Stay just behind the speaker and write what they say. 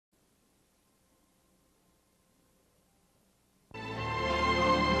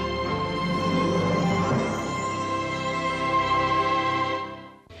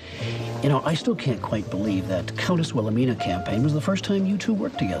You know, I still can't quite believe that Countess Wilhelmina campaign was the first time you two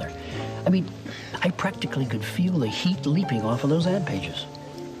worked together. I mean, I practically could feel the heat leaping off of those ad pages.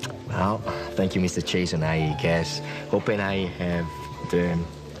 Well, thank you, Mr. Chasen. I guess Hope and I have the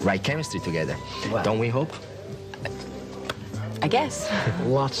right chemistry together. Well, don't we, Hope? I guess.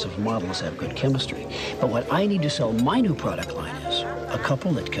 Lots of models have good chemistry. But what I need to sell my new product line is a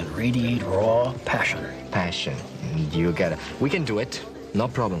couple that can radiate raw passion. Passion. You got it. We can do it. No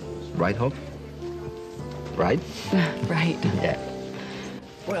problem. Right, Hope? Right? Right. Yeah.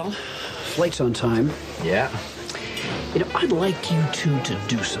 Well, flight's on time. Yeah. You know, I'd like you two to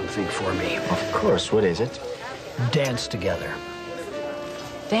do something for me. Of course. What is it? Dance together.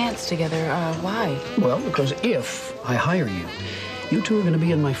 Dance together? Why? Well, because if I hire you, you two are going to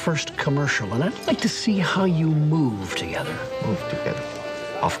be in my first commercial, and I'd like to see how you move together. Move together.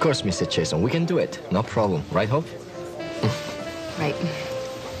 Of course, Mr. Chasen. We can do it. No problem. Right, Hope? Right.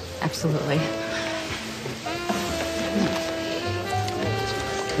 Absolutely.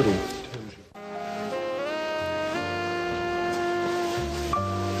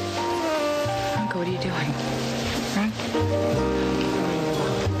 Franco, what are you doing? Frank?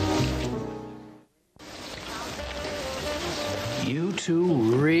 You two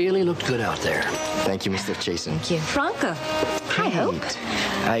really looked good out there. Thank you, Mr. Chasen. Thank you. Franco. Hi, Hope.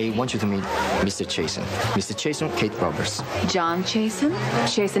 I want you to meet Mr. Chasen. Mr. Chasen, Kate Brothers. Jon Chasen?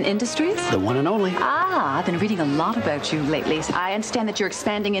 Chasen Industries? The one and only. Ah, I've been reading a lot about you lately. I understand that you're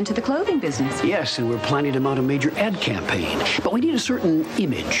expanding into the clothing business. Yes, and we're planning to mount a major ad campaign. But we need a certain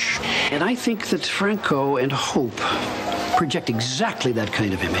image. And I think that Franco and Hope project exactly that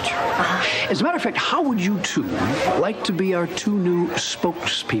kind of image. As a matter of fact, how would you two like to be our two new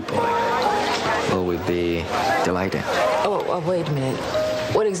spokespeople? Well, we'd be delighted. Oh, wait a minute.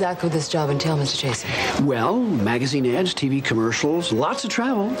 What exactly would this job entail, Mr. Chasen? Well, magazine ads, TV commercials, lots of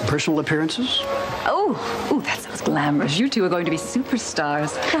travel, personal appearances. Oh, that sounds glamorous. You two are going to be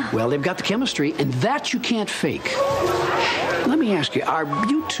superstars. Well, they've got the chemistry, and that you can't fake. Let me ask you, are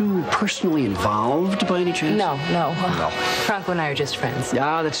you two personally involved by any chance? No. Franco and I are just friends.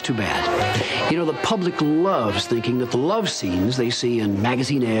 Ah, that's too bad. You know, the public loves thinking that the love scenes they see in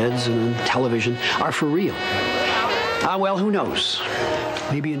magazine ads and on television are for real. Ah, well, who knows?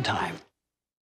 Maybe in time.